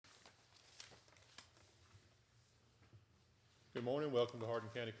Good morning. Welcome to Hardin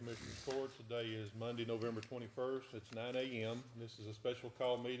County Commissioners Court. Today is Monday, November 21st. It's 9 a.m. This is a special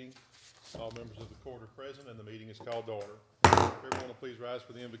call meeting. All members of the court are present and the meeting is called to order. Everyone will please rise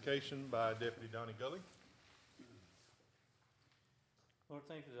for the invocation by Deputy Donnie Gully. Lord,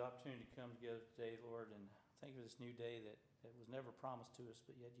 thank you for the opportunity to come together today, Lord, and thank you for this new day that was never promised to us,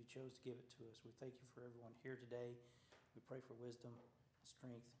 but yet you chose to give it to us. We thank you for everyone here today. We pray for wisdom and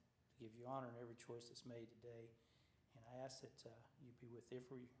strength to give you honor in every choice that's made today. And I ask that you be with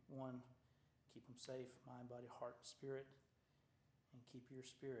everyone, keep them safe, mind, body, heart, and spirit, and keep your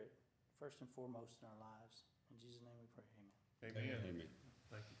spirit first and foremost in our lives. In Jesus' name we pray, amen. Amen.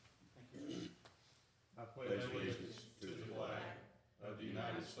 Thank you. Thank you. I pledge allegiance to the flag of the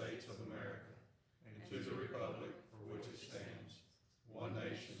United States of America and to the republic for which it stands, one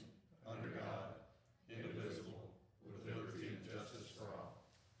nation, under God, indivisible, with liberty and justice for all.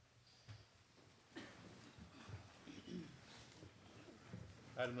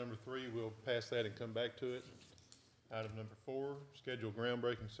 Item number 3, we'll pass that and come back to it. Item number 4, schedule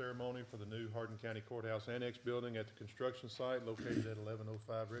groundbreaking ceremony for the new Hardin County Courthouse Annex building at the construction site located at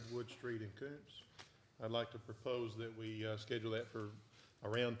 1105 Redwood Street in Coombs. I'd like to propose that we schedule that for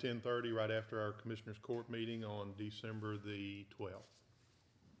around 10:30 right after our Commissioners Court meeting on December the 12th.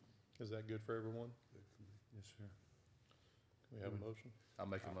 Is that good for everyone? Good for me. Yes, sir. Can we have a motion? I'll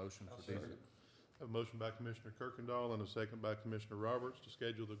make a motion for December. A motion by Commissioner Kirkendall and a second by Commissioner Roberts to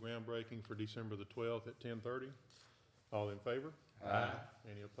schedule the groundbreaking for December the 12th at 10:30. All in favor? Aye.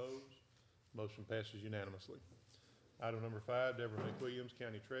 Any opposed? Motion passes unanimously. Item number 5, Deborah McWilliams,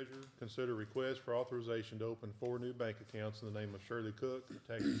 County Treasurer. Consider request for authorization to open 4 new bank accounts in the name of Shirley Cook,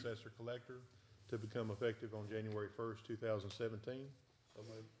 Tax Assessor Collector, to become effective on January 1st, 2017. So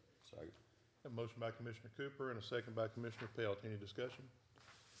moved. Second. A motion by Commissioner Cooper and a second by Commissioner Pelt. Any discussion?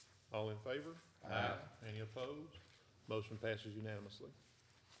 All in favor? Aye. Any opposed? Motion passes unanimously.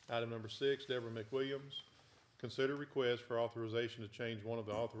 Item number 6, Deborah McWilliams. Consider request for authorization to change one of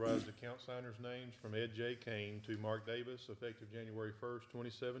the authorized account signers' names from Ed J. Kane to Mark Davis effective January 1st,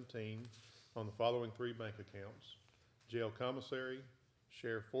 2017 on the following 3 bank accounts: Jail Commissary,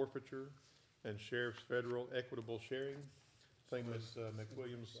 Sheriff Forfeiture, and Sheriff's Federal Equitable Sharing. I think Ms.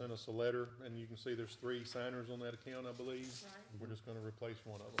 McWilliams sent us a letter, and you can see there's 3 signers on that account, I believe. Right. We're just going to replace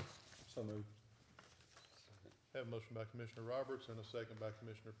one of them. So moved. Have a motion by Commissioner Roberts and a second by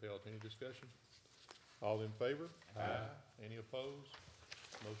Commissioner Pelt. Any discussion? All in favor? Aye. Any opposed?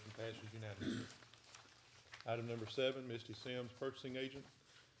 Motion passes unanimously. Item number 7, Misty Sims, Purchasing Agent.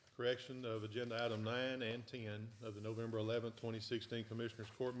 Correction of agenda item 9 and 10 of the November 11th, 2016 Commissioners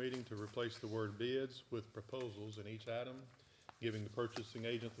Court meeting to replace the word bids with proposals in each item, giving the purchasing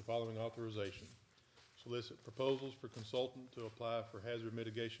agent the following authorization: solicit proposals for consultant to apply for hazard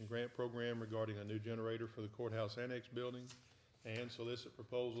mitigation grant program regarding a new generator for the courthouse annex building, and solicit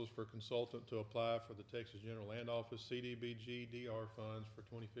proposals for consultant to apply for the Texas General Land Office CDBG DR funds for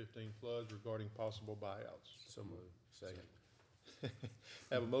 2015 floods regarding possible buyouts. So moved. Second.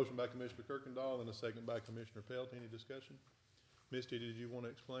 Have a motion by Commissioner Kirkendall and a second by Commissioner Pelt. Any discussion? Misty, did you want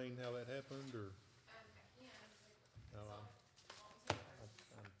to explain how that happened, or? No,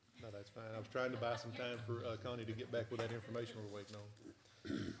 no, that's fine. I was trying to buy some time for Connie to get back with that information we're waiting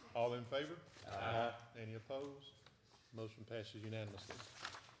on. All in favor? Aye. Any opposed? Motion passes unanimously.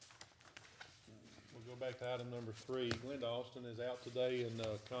 We'll go back to item number 3. Glenda Austin is out today, and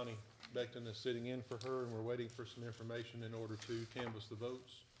Connie Beckton is sitting in for her, and we're waiting for some information in order to canvass the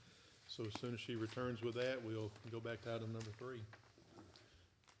votes. So as soon as she returns with that, we'll go back to item number 3.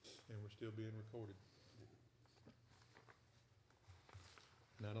 And we're still being recorded.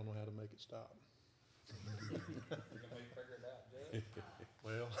 And I don't know how to make it stop.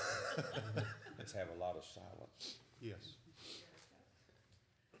 Well, Let's have a lot of silence. yes.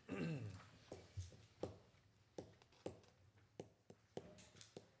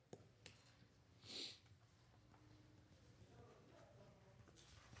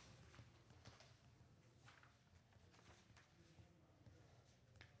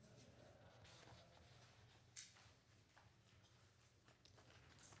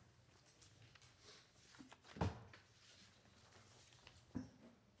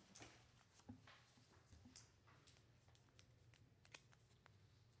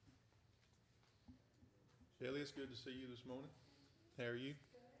 Shelley, it's good to see you this morning. How are you?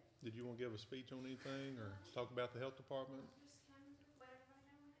 Did you want to give a speech on anything or talk about the health department?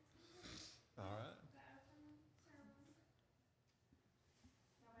 All right.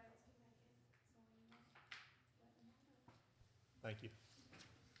 Thank you.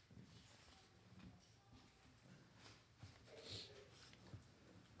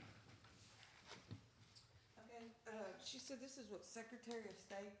 she said this is what Secretary of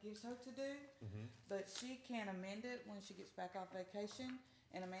State gives her to do, Mm-hmm. but she can amend it when she gets back off vacation.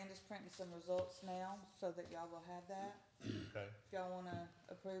 And Amanda's printing some results now so that y'all will have that. Okay, If y'all wanna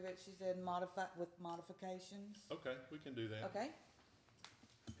approve it, she said modify, with modifications. okay, we can do that. Okay?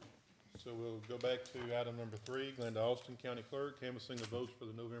 So we'll go back to item number 3, Glenda Austin, County Clerk, canvassing the votes for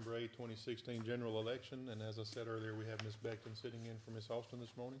the November 8, 2016 general election. And as I said earlier, we have Ms. Beckton sitting in for Ms. Austin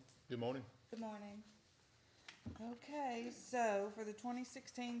this morning. Good morning. Good morning. Okay, so for the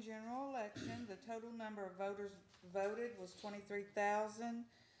 2016 general election, the total number of voters voted was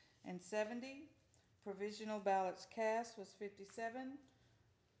 23,070. Provisional ballots cast was 57.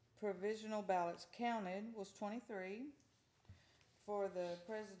 Provisional ballots counted was 23. For the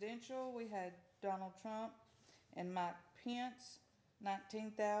presidential, we had Donald Trump and Mike Pence,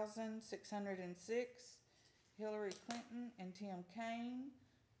 19,606. Hillary Clinton and Tim Kaine,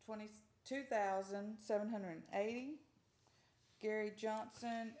 22,780. Gary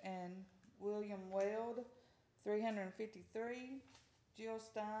Johnson and William Weld, 353. Jill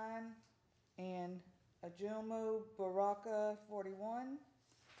Stein and Ajumu Baraka, 41.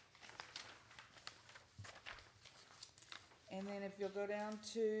 And then if you'll go down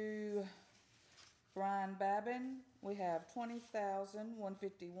to Brian Babin, we have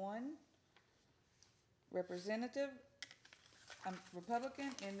 20,151. Republican,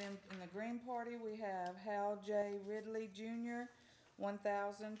 and then in the Green Party, we have Hal J. Ridley Jr.,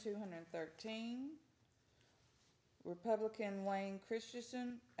 1,213. Republican Wayne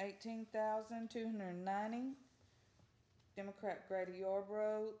Christensen, 18,290. Democrat Grady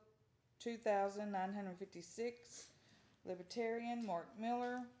Yarbrough, 2,956. Libertarian Mark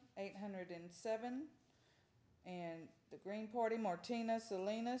Miller, 807. And the Green Party, Martina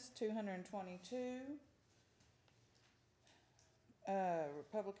Salinas, 222.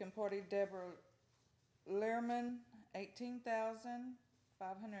 Republican Party, Deborah Lehrman,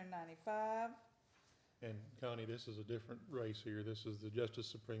 18,595. And Connie, this is a different race here. This is the Justice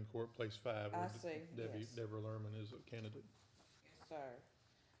Supreme Court, place 5. where I see, yes. Deborah Lerman is a candidate. Sir.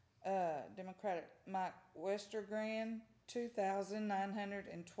 Democratic Mike Westergren,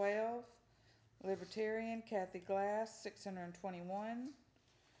 2,912. Libertarian Kathy Glass, 621.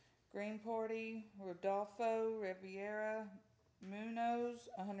 Green Party Rodolfo Riviera Munoz,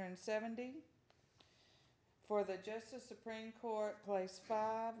 170. For the Justice Supreme Court, place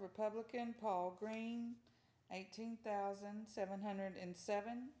 5, Republican Paul Green,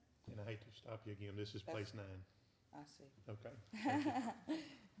 18,707. And I hate to stop you again, this is place 9. I see. Okay. Thank you.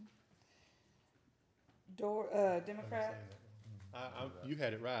 Democrat. You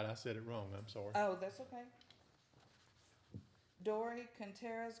had it right, I said it wrong, I'm sorry. Oh, that's okay. Dory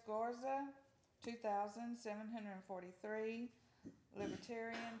Contreras Garza, 2,743.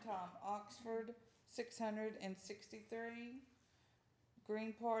 Libertarian Tom Oxford, 663.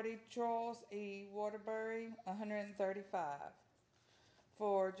 Green Party Charles E. Waterbury, 135.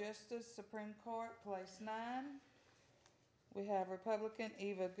 For Justice Supreme Court, place 9, we have Republican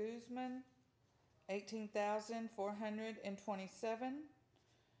Eva Guzman, 18,427.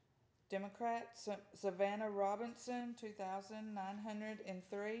 Democrat Savannah Robinson,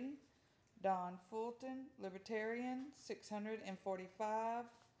 2,903. Don Fulton, Libertarian, 645.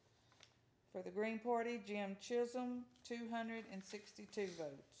 For the Green Party, Jim Chisholm, 262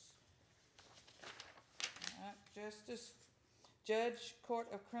 votes. All right, Judge, Court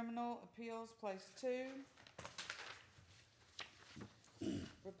of Criminal Appeals, place 2.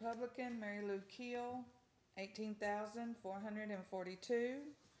 Republican Mary Lou Keel, 18,442.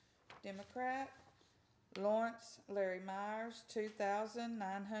 Democrat Lawrence Larry Myers,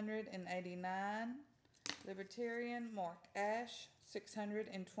 2,989. Libertarian Mark Ash,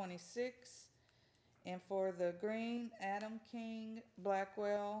 626. And for the Green, Adam King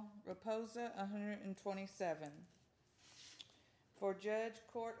Blackwell Raposa, 127. For Judge,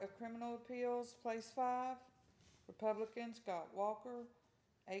 Court of Criminal Appeals, place 5, Republican Scott Walker,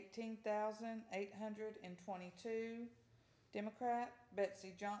 18,822. Democrat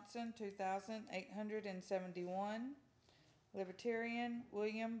Betsy Johnson, 2,871. Libertarian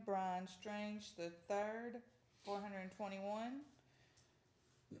William Brian Strange III, 421.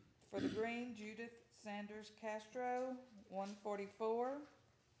 For the Green, Judith Sanders Castro, 144.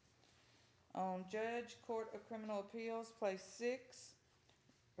 On Judge, Court of Criminal Appeals, place 6,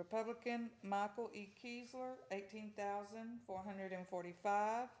 Republican Michael E. Kiesler,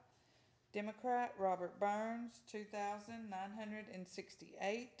 18,445. Democrat Robert Burns,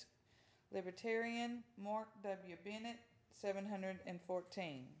 2,968. Libertarian Mark W. Bennett,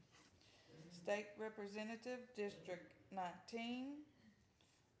 714. State Representative District 19,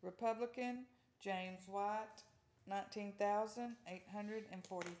 Republican James White,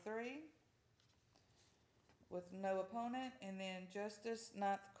 19,843 with no opponent. And then Justice,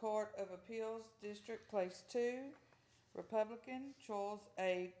 Ninth Court of Appeals, District Place 2, Republican, Charles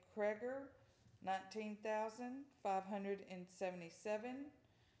A. Kreger, 19,577,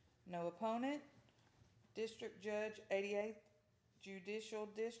 no opponent. District Judge, 88th Judicial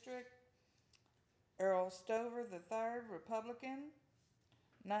District, Earl Stover III, Republican,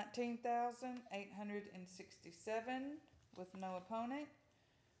 19,867 with no opponent.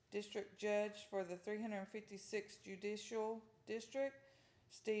 District Judge for the 356th Judicial District,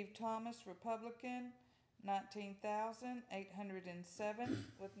 Steve Thomas, Republican, 19,807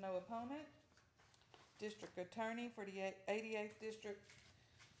 with no opponent. District Attorney for the 88th District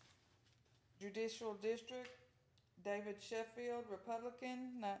Judicial District, David Sheffield,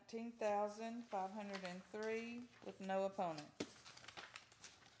 Republican, 19,503 with no opponent.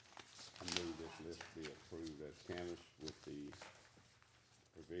 I move this list be approved as canvassed with the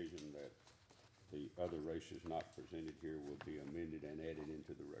provision that the other races not presented here will be amended and added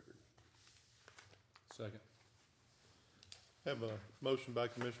into the record. Second. Have a motion by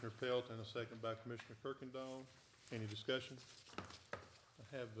Commissioner Pelt and a second by Commissioner Kirkendall. Any discussion?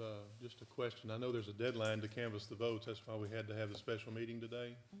 I have just a question. I know there's a deadline to canvass the votes. That's why we had to have the special meeting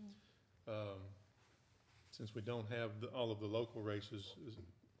today. Since we don't have all of the local races, is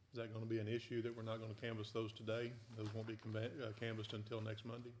that going to be an issue that we're not going to canvass those today? Those won't be canvassed until next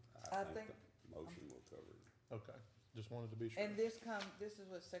Monday? I think- the motion will cover it. Okay, just wanted to be sure. And this is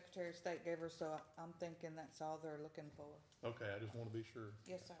what Secretary of State gave her, so I'm thinking that's all they're looking for. Okay, I just want to be sure.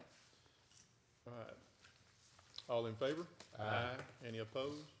 Yes, sir. All right. All in favor? Aye. Any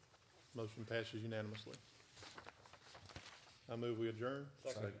opposed? Motion passes unanimously. I move we adjourn.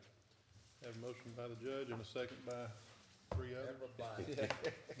 Second. Have a motion by the judge and a second by three others.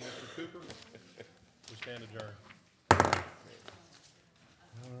 Mr. Cooper, we stand adjourned.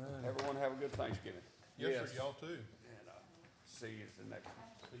 Everyone have a good Thanksgiving, Yes, Yes. sir, y'all too. and see you at the next one.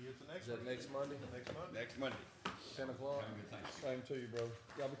 See you at the next Is that one. next Monday? Next Monday. Next Monday. 10 o'clock? Have a good Thanksgiving. Same to you, bro.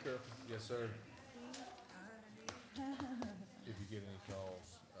 Y'all be careful. Yes, sir. If you get any calls.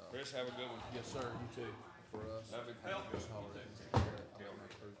 Chris, have a good one. Yes, sir, you too. For us. Love it. Phil. Just holler at me. I'll have my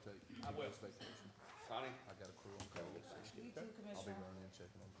crew take you. I will. Vacation. Connie, I got a crew on call. You too, I'll be Commissioner. running and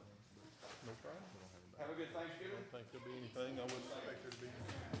checking on things, but No problem. we don't have it back. have a good I Thanksgiving. don't think there'll be anything. I wouldn't expect there to be.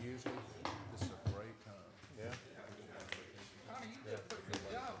 Usually, this is a great time. Yeah, I hate yeah, reading that's out good.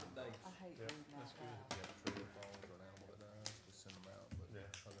 loud. If you have a trailer falls or an animal that dies, just send them out, but Yeah.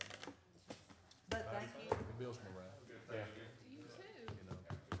 other than that, But thank you. it builds morale, Yeah, you know,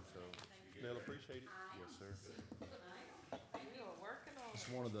 so, they'll appreciate it. yes, sir. You are working on It's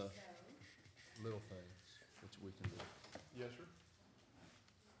one of the little things that we can do. Yes, sir.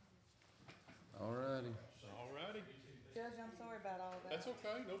 All righty. All righty. Judge, I'm sorry about all that. That's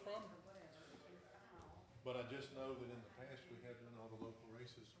okay, no problem. But I just know that in the past, we have done all the local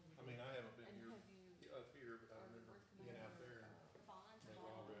races. I mean, I haven't been here, up here, but I remember being out there and they were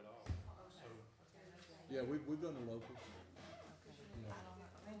all read off. So, Yeah, we've done the locals. Okay. I don't know,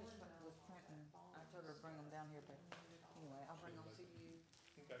 Candace was printing, I told her to bring them down here, but anyway, I'll bring them to you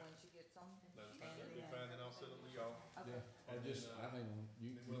okay, when she gets them. that's fine, that'd be fine, then I'll send them to y'all. Okay. Yeah, I just, I think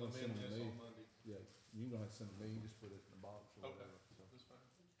you, Then you're we'll gonna send amend them to this me. on Monday. Yeah, you gonna have to send them to me, just put it in the box or Okay, whatever, so. that's fine.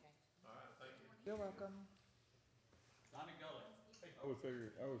 All right, thank you. You're welcome. I would figure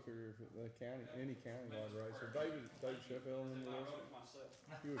if the county, any countywide race, if David Sheffield in the list,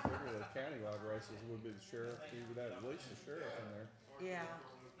 you would figure that countywide races would be the sheriff, you would have at least the sheriff in there. Yeah.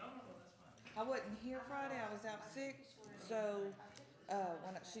 I wasn't here Friday, I was out sick, so,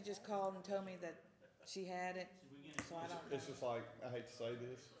 she just called and told me that she had it, so I don't know. It's just like, I hate to say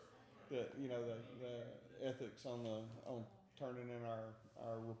this, that, you know, the ethics on turning in our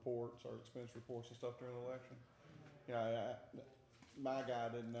reports, our expense reports and stuff during the election. You know, my guy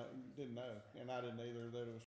didn't know, and I didn't either, that it was